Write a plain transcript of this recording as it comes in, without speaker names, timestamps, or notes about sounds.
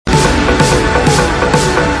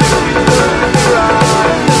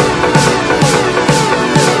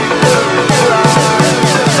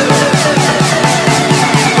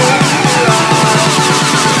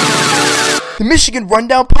Michigan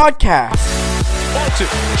Rundown Podcast. Bolton,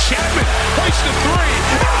 Chapman, hoists the three.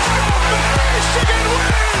 Michigan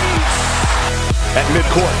wins! At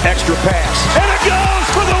midcourt, extra pass, and it goes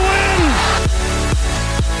for the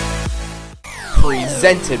win!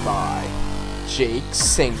 Presented by Jake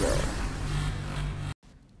Singer.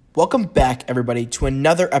 Welcome back, everybody, to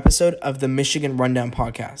another episode of the Michigan Rundown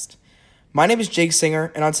Podcast. My name is Jake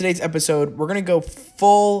Singer, and on today's episode, we're going to go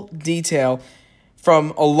full detail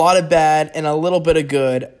from a lot of bad and a little bit of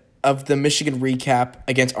good of the Michigan recap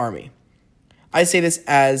against Army. I say this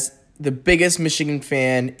as the biggest Michigan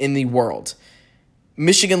fan in the world.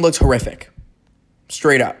 Michigan looked horrific.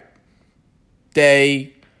 Straight up.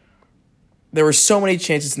 There were so many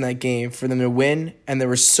chances in that game for them to win, and there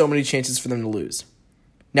were so many chances for them to lose.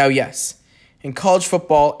 Now, yes, in college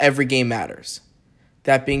football, every game matters.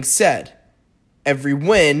 That being said, every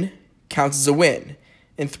win counts as a win.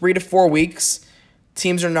 In 3 to 4 weeks,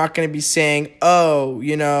 teams are not going to be saying,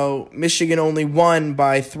 Michigan only won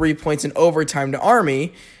by 3 points in overtime to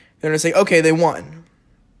Army. They're going to say, okay, they won.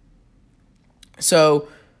 So,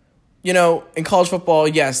 in college football,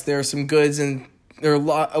 yes, there are some goods and there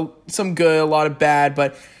are some good, a lot of bad,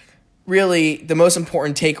 but really the most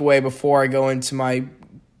important takeaway before I go into my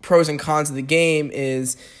pros and cons of the game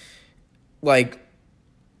is,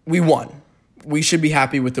 we won. We should be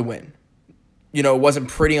happy with the win. It wasn't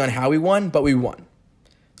pretty on how we won, but we won.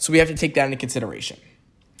 So we have to take that into consideration.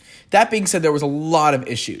 That being said, there was a lot of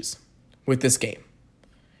issues with this game.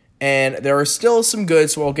 And there are still some good,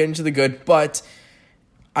 so I'll get into the good. But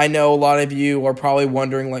I know a lot of you are probably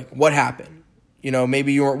wondering, what happened?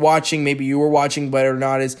 Maybe you weren't watching, maybe you were watching, but are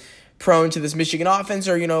not as prone to this Michigan offense,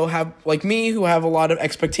 or, have, like me, who have a lot of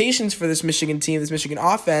expectations for this Michigan team, this Michigan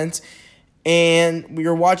offense. And we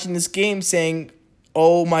were watching this game saying,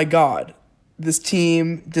 oh my God, this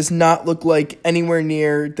team does not look like anywhere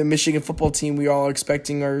near the Michigan football team we all are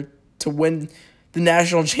expecting to win the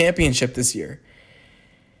national championship this year.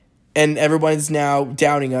 And everyone's now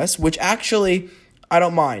doubting us, which actually I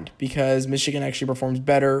don't mind because Michigan actually performs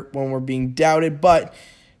better when we're being doubted. But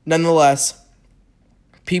nonetheless,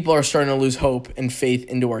 people are starting to lose hope and faith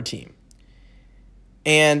into our team.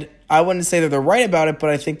 And I wouldn't say that they're right about it,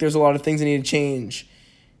 but I think there's a lot of things that need to change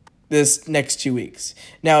this next 2 weeks.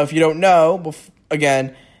 Now, if you don't know,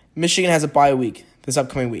 again, Michigan has a bye week this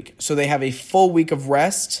upcoming week. So they have a full week of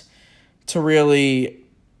rest to really,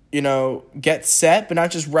 get set, but not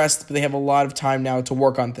just rest, but they have a lot of time now to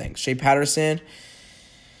work on things. Shea Patterson,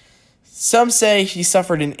 some say he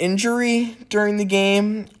suffered an injury during the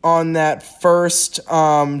game on that first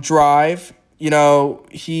drive.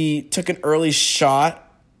 He took an early shot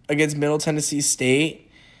against Middle Tennessee State,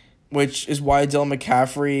 which is why Dylan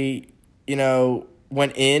McCaffrey,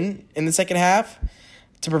 went in the second half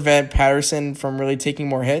to prevent Patterson from really taking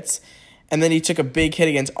more hits. And then he took a big hit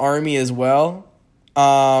against Army as well.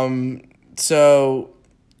 So,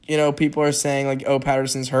 people are saying,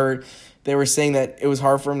 Patterson's hurt. They were saying that it was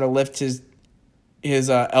hard for him to lift his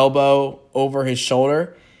elbow over his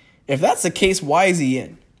shoulder. If that's the case, why is he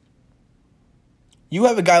in? You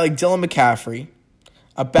have a guy like Dylan McCaffrey,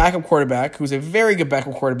 a backup quarterback who's a very good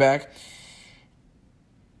backup quarterback.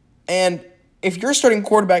 And if your starting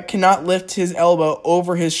quarterback cannot lift his elbow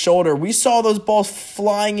over his shoulder, we saw those balls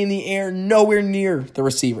flying in the air nowhere near the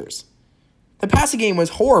receivers. The passing game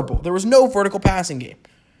was horrible. There was no vertical passing game.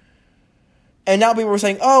 And now people were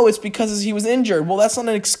saying, it's because he was injured. Well, that's not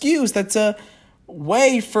an excuse. That's a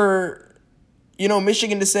way for,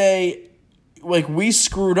 Michigan to say, we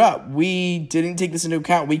screwed up. We didn't take this into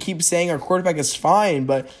account. We keep saying our quarterback is fine,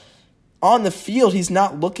 but on the field, he's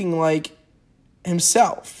not looking like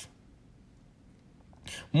himself.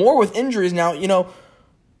 More with injuries now,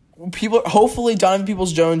 hopefully Donovan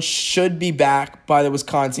Peoples-Jones should be back by the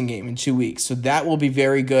Wisconsin game in 2 weeks. So that will be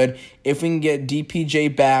very good. If we can get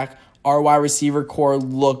DPJ back, our wide receiver core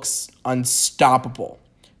looks unstoppable.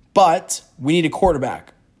 But we need a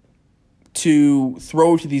quarterback to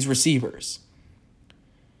throw to these receivers.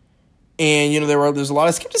 And, there's a lot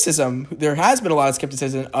of skepticism. There has been a lot of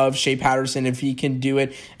skepticism of Shea Patterson if he can do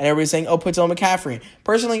it. And everybody's saying, put Dylan McCaffrey in.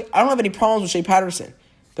 Personally, I don't have any problems with Shea Patterson.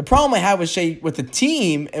 The problem I have with the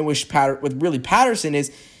team and with Patterson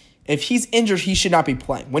is if he's injured, he should not be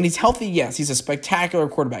playing. When he's healthy, yes, he's a spectacular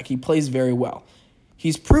quarterback. He plays very well.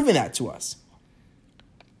 He's proven that to us.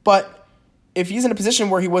 But if he's in a position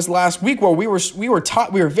where he was last week, where we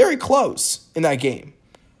were very close in that game,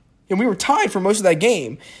 and we were tied for most of that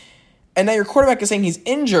game, and now your quarterback is saying he's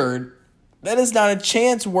injured, that is not a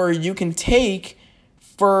chance where you can take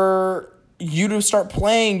for you to start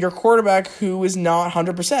playing your quarterback who is not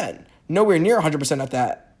 100%. Nowhere near 100% at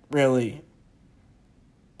that, really.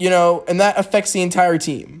 and that affects the entire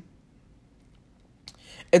team.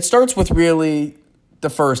 It starts with really the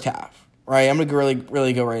first half, right? I'm going to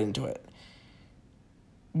really go right into it.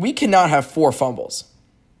 We cannot have 4 fumbles.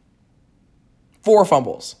 4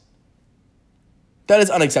 fumbles. That is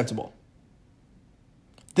unacceptable.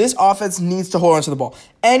 This offense needs to hold on to the ball.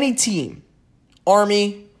 Any team,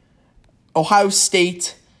 Army, Ohio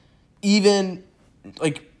State, even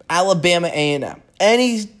like Alabama A&M,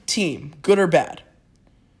 any team, good or bad,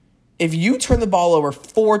 if you turn the ball over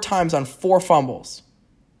 4 times on 4 fumbles,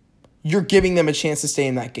 you're giving them a chance to stay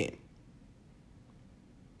in that game.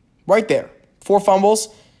 Right there. 4 fumbles.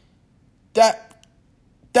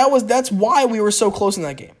 That's why we were so close in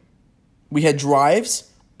that game. We had drives.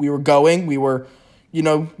 We were going. We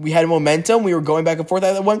had momentum. We were going back and forth.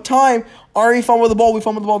 At one time, Army fumbled the ball. We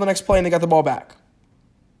fumbled the ball the next play, and they got the ball back.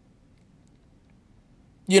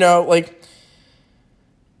 You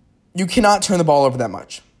cannot turn the ball over that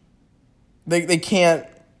much. They can't.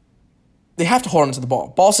 They have to hold on to the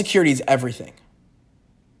ball. Ball security is everything.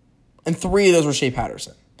 And 3 of those were Shea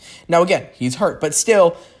Patterson. Now, again, he's hurt, but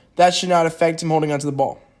still, that should not affect him holding onto the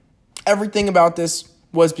ball. Everything about this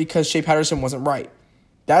was because Shea Patterson wasn't right.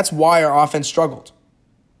 That's why our offense struggled.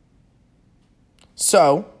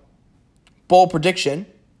 So, bold prediction.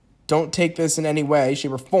 Don't take this in any way,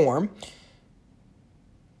 shape, or form.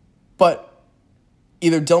 But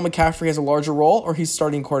either Dylan McCaffrey has a larger role or he's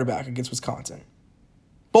starting quarterback against Wisconsin.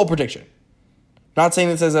 Bold prediction. Not saying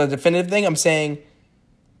this as a definitive thing. I'm saying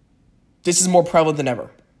this is more prevalent than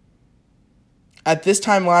ever. At this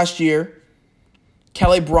time last year,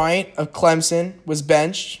 Kelly Bryant of Clemson was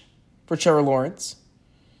benched for Trevor Lawrence.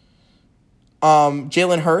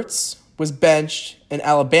 Jalen Hurts was benched in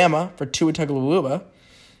Alabama for Tua Tagovailoa.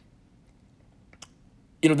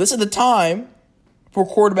 This is the time for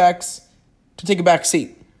quarterbacks to take a back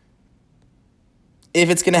seat. If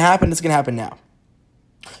it's going to happen, it's going to happen now.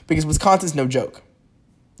 Because Wisconsin's no joke.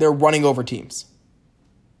 They're running over teams.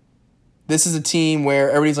 This is a team where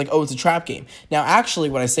everybody's like, oh, it's a trap game. Now, actually,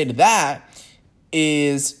 what I say to that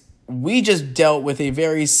is we just dealt with a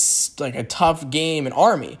very a tough game in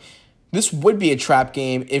Army. This would be a trap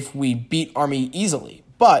game if we beat Army easily.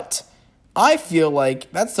 But I feel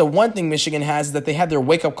like that's the one thing Michigan has, is that they had their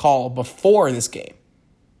wake-up call before this game.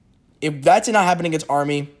 If that did not happen against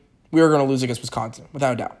Army, we were going to lose against Wisconsin,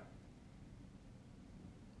 without a doubt.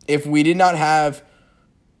 If we did not have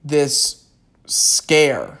this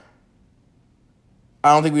scare,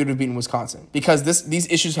 I don't think we would have beaten Wisconsin, because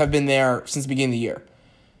these issues have been there since the beginning of the year.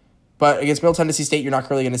 But against Middle Tennessee State, you're not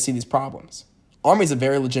really going to see these problems. Army's a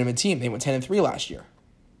very legitimate team. They went 10-3 last year.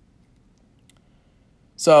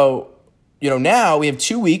 So, now we have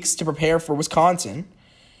 2 weeks to prepare for Wisconsin.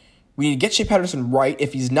 We need to get Shea Patterson right.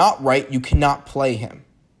 If he's not right, you cannot play him.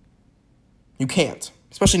 You can't,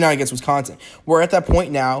 especially not against Wisconsin. We're at that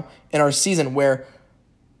point now in our season where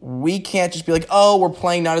we can't just be like, oh, we're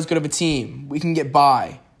playing not as good of a team. We can get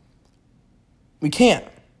by. We can't.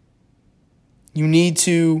 You need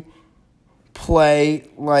to play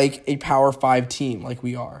like a Power 5 team like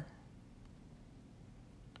we are.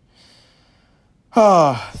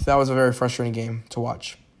 That was a very frustrating game to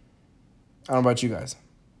watch. I don't know about you guys.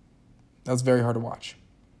 That was very hard to watch.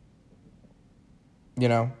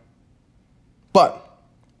 But,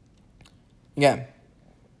 again,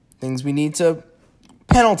 things we need to...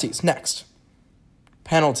 Penalties, next.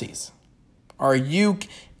 Penalties.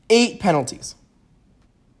 8 penalties.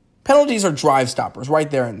 Penalties are drive stoppers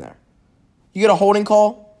right there and there. You get a holding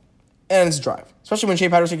call, and it's a drive. Especially when Shea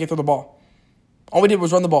Patterson can't throw the ball. All we did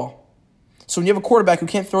was run the ball. So when you have a quarterback who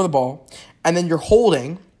can't throw the ball, and then you're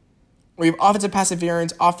holding, or you have offensive pass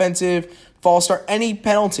interference, offensive false start, any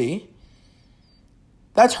penalty,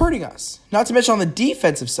 that's hurting us. Not to mention on the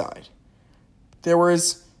defensive side. There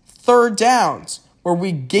was 3rd downs where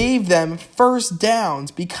we gave them 1st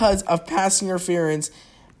downs because of passing interference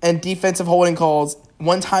and defensive holding calls.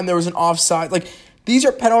 One time there was an offside. These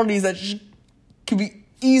are penalties that could be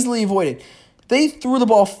easily avoided. They threw the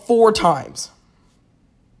ball 4 times.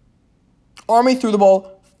 Army threw the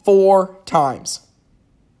ball 4 times.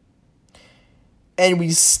 And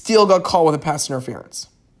we still got caught with a pass interference.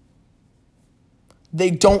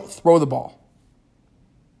 They don't throw the ball.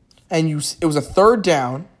 And it was a 3rd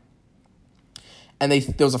down. And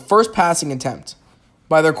there was a first passing attempt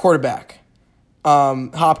by their quarterback,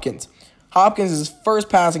 Hopkins. Hopkins' first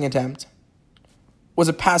passing attempt was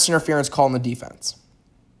a pass interference call in the defense.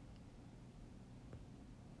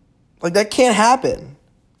 That can't happen.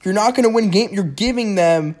 You're not going to win game. You're giving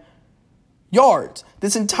them yards.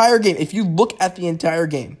 This entire game, if you look at the entire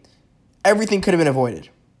game, everything could have been avoided.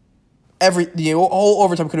 The whole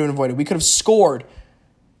overtime could have been avoided. We could have scored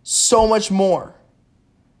So much more.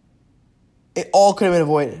 It all could have been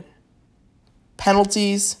avoided.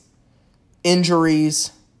 Penalties,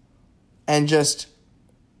 injuries, and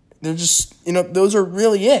those are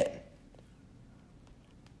really it.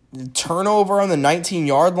 The turnover on the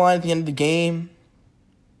 19-yard line at the end of the game.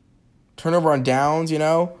 Turnover on downs,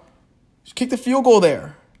 Just kick the field goal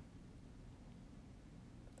there.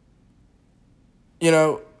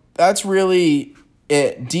 That's really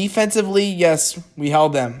it. Defensively, yes, we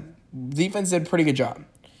held them. Defense did a pretty good job.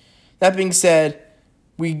 That being said,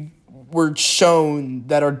 we were shown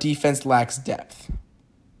that our defense lacks depth.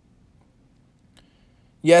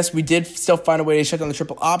 Yes, we did still find a way to shut down the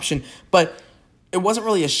triple option, but it wasn't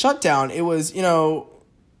really a shutdown. It was,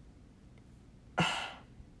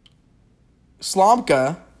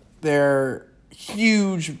 Slomka, their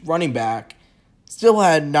huge running back, still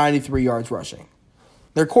had 93 yards rushing.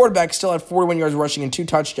 Their quarterback still had 41 yards rushing and 2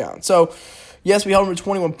 touchdowns. So, yes, we held them to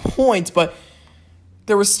 21 points, but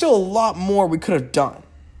there was still a lot more we could have done.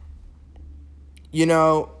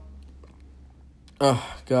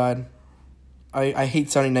 Oh, God. I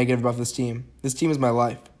hate sounding negative about this team. This team is my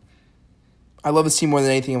life. I love this team more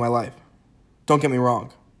than anything in my life. Don't get me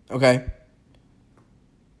wrong, okay?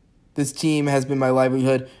 This team has been my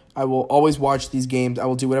livelihood. I will always watch these games. I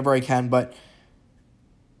will do whatever I can, but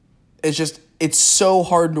it's so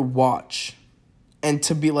hard to watch and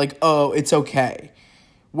to be like, oh, it's okay.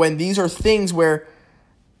 When these are things where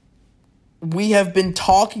we have been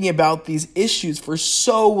talking about these issues for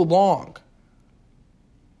so long.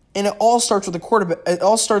 And it all starts with the quarterback. It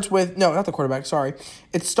all starts with, no, not the quarterback, sorry.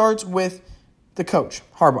 It starts with the coach,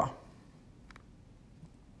 Harbaugh.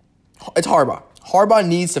 It's Harbaugh. Harbaugh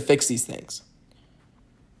needs to fix these things.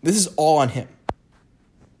 This is all on him.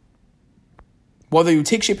 Whether you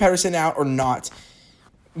take Shea Patterson out or not,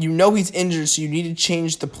 he's injured, so you need to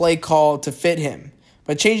change the play call to fit him.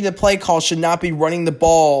 But changing the play call should not be running the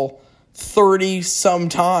ball 30-some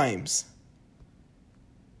times.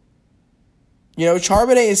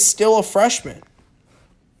 Charbonnet is still a freshman.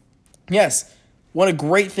 Yes, what a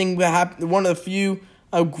great thing that happened. One of the few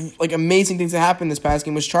amazing things that happened this past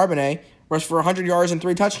game was Charbonnet rushed for 100 yards and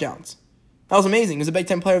 3 touchdowns. That was amazing. He was a Big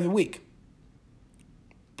Ten Player of the Week.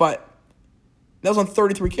 But that was on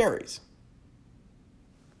 33 carries.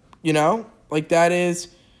 That's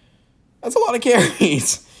a lot of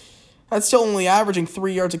carries. That's still only averaging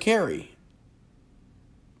 3 yards a carry.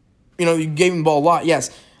 You gave him the ball a lot. Yes,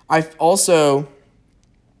 I've also,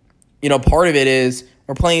 part of it is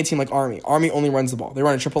we're playing a team like Army. Army only runs the ball. They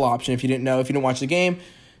run a triple option. If you didn't know, if you didn't watch the game,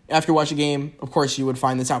 after you watch the game, of course you would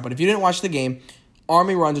find this out. But if you didn't watch the game,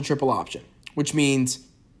 Army runs a triple option, which means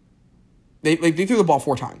they threw the ball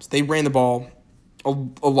 4 times. They ran the ball a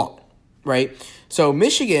lot, right? So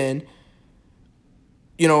Michigan,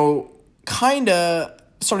 kind of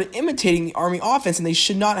started imitating the Army offense, and they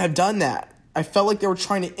should not have done that. I felt like they were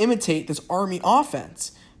trying to imitate this Army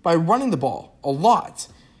offense by running the ball a lot,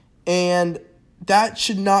 and that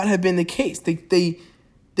should not have been the case. They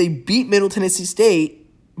beat Middle Tennessee State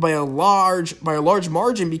by a large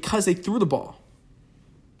margin because they threw the ball.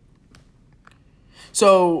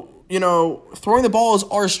 So, throwing the ball is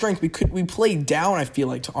our strength. We played down, I feel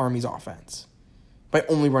like, to Army's offense by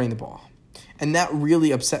only running the ball. And that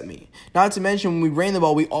really upset me. Not to mention, when we ran the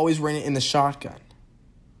ball, we always ran it in the shotgun.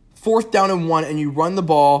 4th down and 1, and you run the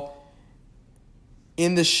ball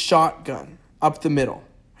in the shotgun up the middle.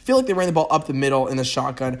 I feel like they ran the ball up the middle in the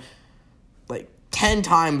shotgun 10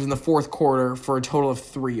 times in the 4th quarter for a total of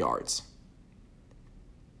 3 yards.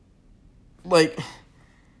 If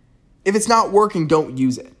it's not working, don't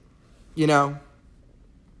use it.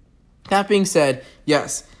 That being said,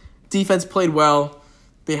 yes, defense played well.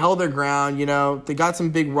 They held their ground. They got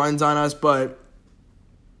some big runs on us, but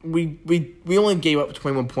we only gave up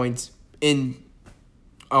 21 points in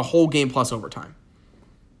a whole game plus overtime.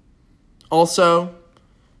 Also,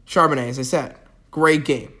 Charbonnet, as I said, great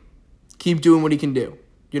game. Keep doing what he can do.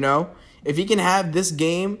 If he can have this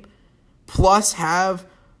game plus have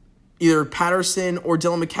either Patterson or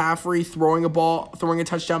Dylan McCaffrey throwing a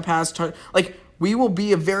touchdown pass, we will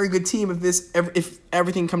be a very good team if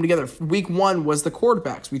everything come together. Week 1 was the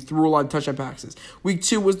quarterbacks. We threw a lot of touchdown passes. Week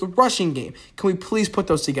 2 was the rushing game. Can we please put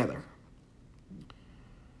those together?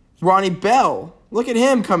 Ronnie Bell, look at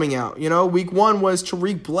him coming out. Week 1 was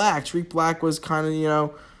Tariq Black. Tariq Black was kind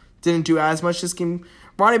of, didn't do as much this game.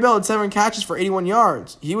 Ronnie Bell had 7 catches for 81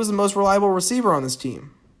 yards. He was the most reliable receiver on this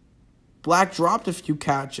team. Black dropped a few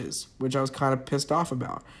catches, which I was kind of pissed off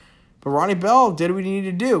about. But Ronnie Bell did what he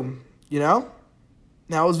needed to do,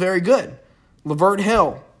 That was very good. Lavert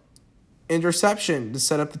Hill, interception to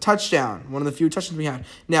set up the touchdown, one of the few touchdowns we had.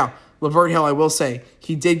 Now, Lavert Hill, I will say,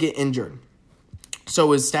 he did get injured.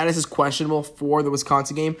 So his status is questionable for the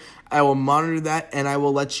Wisconsin game. I will monitor that, and I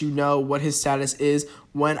will let you know what his status is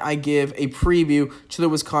when I give a preview to the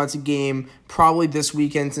Wisconsin game, probably this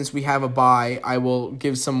weekend since we have a bye. I will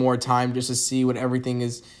give some more time just to see what everything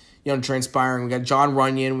is, transpiring. We got John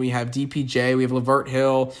Runyon, we have DPJ, we have Lavert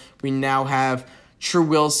Hill, we now have True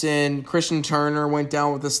Wilson, Christian Turner went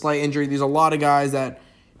down with a slight injury. There's a lot of guys that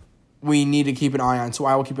we need to keep an eye on, so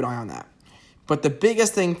I will keep an eye on that. But the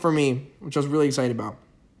biggest thing for me, which I was really excited about,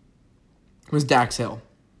 was Dax Hill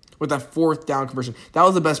with that 4th down conversion. That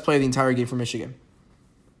was the best play of the entire game for Michigan.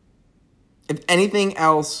 If anything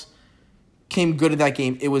else came good at that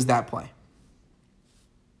game, it was that play.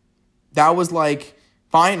 That was like,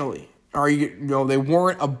 finally, they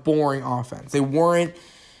weren't a boring offense. They weren't,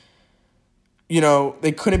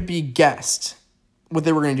 they couldn't be guessed what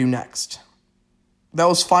they were going to do next. That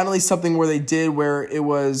was finally something where they did where it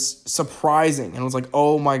was surprising. And it was like,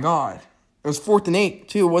 oh my God. It was 4th and 8,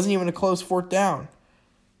 too. It wasn't even a close 4th down.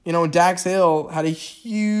 Dax Hill had a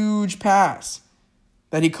huge pass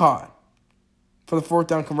that he caught for the 4th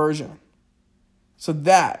down conversion. So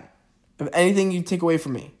that, if anything you take away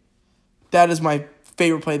from me, that is my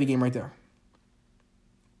favorite play of the game right there.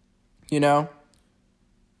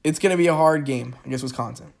 It's going to be a hard game against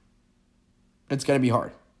Wisconsin. It's going to be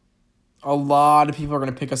hard. A lot of people are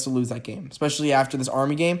going to pick us to lose that game, especially after this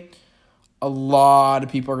Army game. A lot of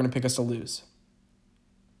people are going to pick us to lose.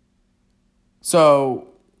 So,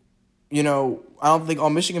 I don't think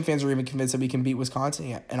all Michigan fans are even convinced that we can beat Wisconsin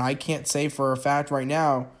yet. And I can't say for a fact right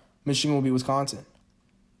now Michigan will beat Wisconsin.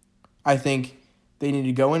 I think they need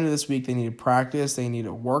to go into this week. They need to practice. They need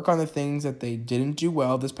to work on the things that they didn't do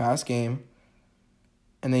well this past game.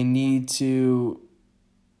 And they need to,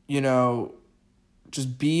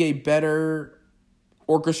 just be a better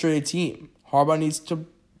orchestrated team. Harbaugh needs to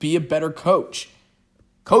be a better coach.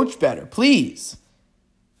 Coach better, please.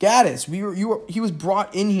 Gaddis, he was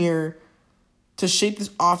brought in here to shape this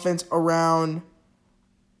offense around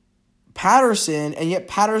Patterson, and yet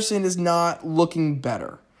Patterson is not looking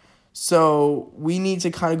better. So we need to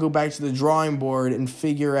kind of go back to the drawing board and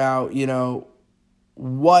figure out,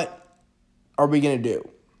 what are we going to do?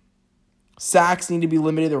 Sacks need to be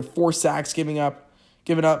limited. There were 4 sacks given up.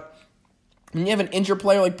 When you have an injured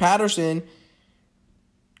player like Patterson,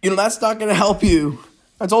 that's not going to help you.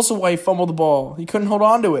 That's also why he fumbled the ball. He couldn't hold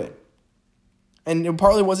on to it. And it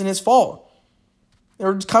partly wasn't his fault. They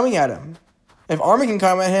were just coming at him. If Army can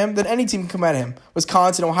come at him, then any team can come at him.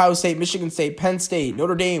 Wisconsin, Ohio State, Michigan State, Penn State,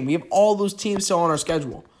 Notre Dame. We have all those teams still on our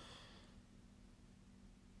schedule.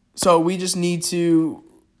 So we just need to,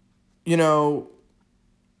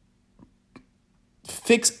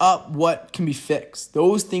 fix up what can be fixed.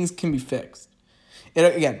 Those things can be fixed. And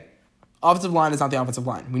again, offensive line is not the offensive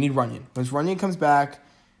line. We need Runyon. Once Runyon comes back,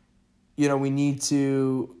 we need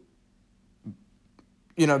to,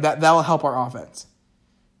 that will help our offense.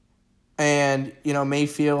 And,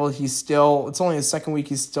 Mayfield, it's only his 2nd week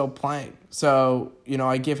he's still playing. So,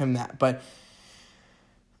 I give him that. But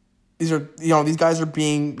these guys are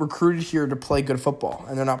being recruited here to play good football,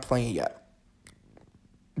 and they're not playing it yet.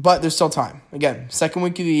 But there's still time. Again, 2nd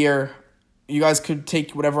week of the year, you guys could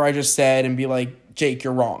take whatever I just said and be like, Jake,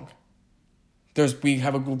 you're wrong. We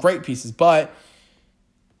have great pieces, but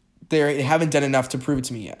they haven't done enough to prove it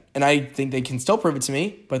to me yet. And I think they can still prove it to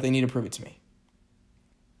me, but they need to prove it to me.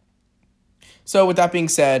 So with that being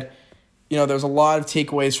said, there's a lot of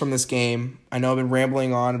takeaways from this game. I know I've been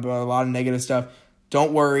rambling on about a lot of negative stuff.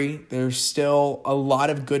 Don't worry. There's still a lot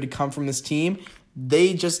of good to come from this team.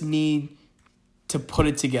 They just need to put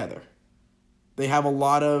it together. They have a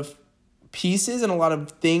lot of pieces and a lot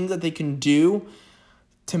of things that they can do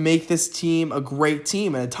to make this team a great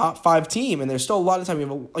team and a top 5 team. And there's still a lot of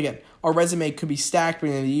time. Again, our resume could be stacked by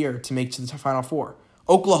the end of the year to make to the Final Four.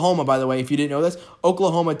 Oklahoma, by the way, if you didn't know this,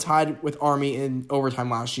 Oklahoma tied with Army in overtime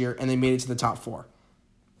last year, and they made it to the top 4.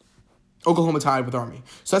 Oklahoma tied with Army.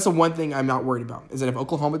 So that's the one thing I'm not worried about, is that if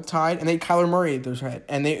Oklahoma tied, and they had Kyler Murray at their head,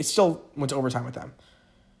 and they still went to overtime with them.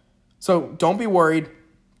 So don't be worried,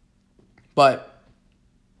 but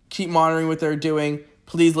keep monitoring what they're doing.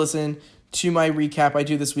 Please listen to my recap I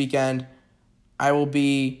do this weekend. I will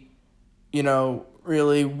be,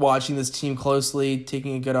 really watching this team closely,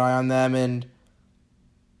 taking a good eye on them, and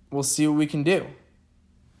we'll see what we can do.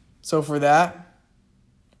 So for that,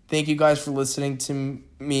 thank you guys for listening to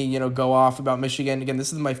me, go off about Michigan. Again,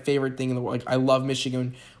 this is my favorite thing in the world. I love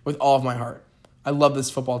Michigan with all of my heart. I love this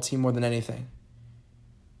football team more than anything.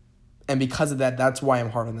 And because of that, that's why I'm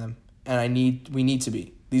hard on them. And we need to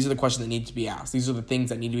be. These are the questions that need to be asked. These are the things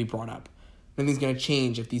that need to be brought up. Nothing's going to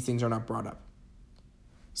change if these things are not brought up.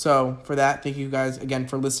 So for that, thank you guys again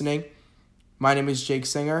for listening. My name is Jake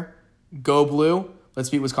Singer. Go Blue. Let's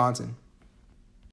beat Wisconsin.